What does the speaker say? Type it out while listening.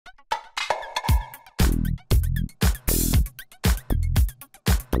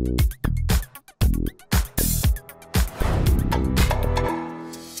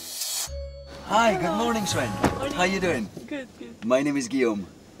Hi, good morning, Shuai. How you doing? Good, good. My name is Guillaume.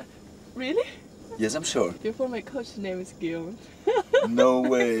 Really? Yes, I'm sure. Before my coach name is Guillaume. No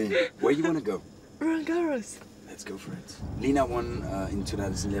way. Where you want to go? Roland Garros. Let's go for it. Lina won in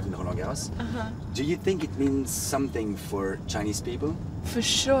 2011 Roland Garros. Uh-huh. Do you think it means something for Chinese people? For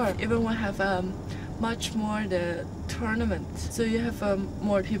sure. Even we have much more the tournament. So you have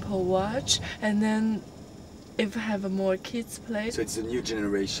more people watch, and then if have more kids play. So it's a new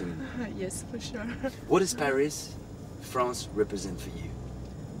generation. Yes, for sure. What does Paris, France represent for you?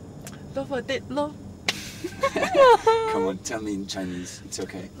 Lo for did lo. Come on, tell me in Chinese. It's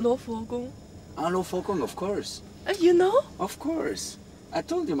okay. Lo for gong. Ah, Lo Fokong, of course. You know? Of course. I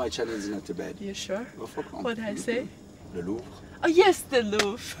told you my Chinese is not too bad. You sure? Lo Fokong. What did I say? Le Louvre. Oh yes, the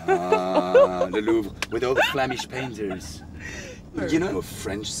Louvre. Ah, the Louvre, with all the Flemish painters. You know a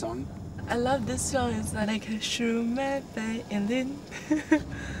French song? I love this song. It's like Je m'appelle Hélène.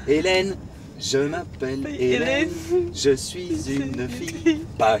 Hélène, je m'appelle Hélène, je suis une fille,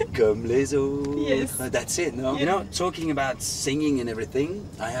 pas comme les autres. Yes. That's it, no? Yeah. You know, talking about singing and everything,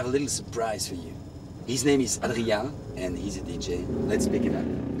 I have a little surprise for you. His name is Adrien, and he's a DJ. Let's pick it up.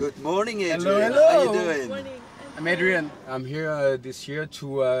 Good morning, Adrien. Hello, hello. How you doing? Morning. I'm Adrian. I'm here this year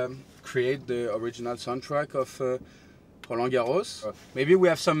to create the original soundtrack of Roland Garros. Maybe we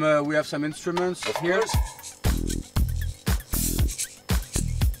have some instruments Of here. course.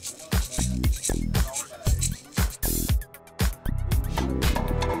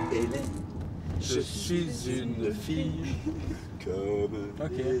 Hélène, Je suis une fille. comme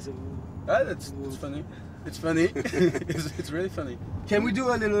Okay. les autres. Ah, that's funny. It's funny. it's really funny. Can we do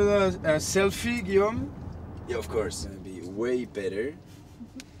a little selfie, Guillaume? Yeah, of course. It's gonna be way better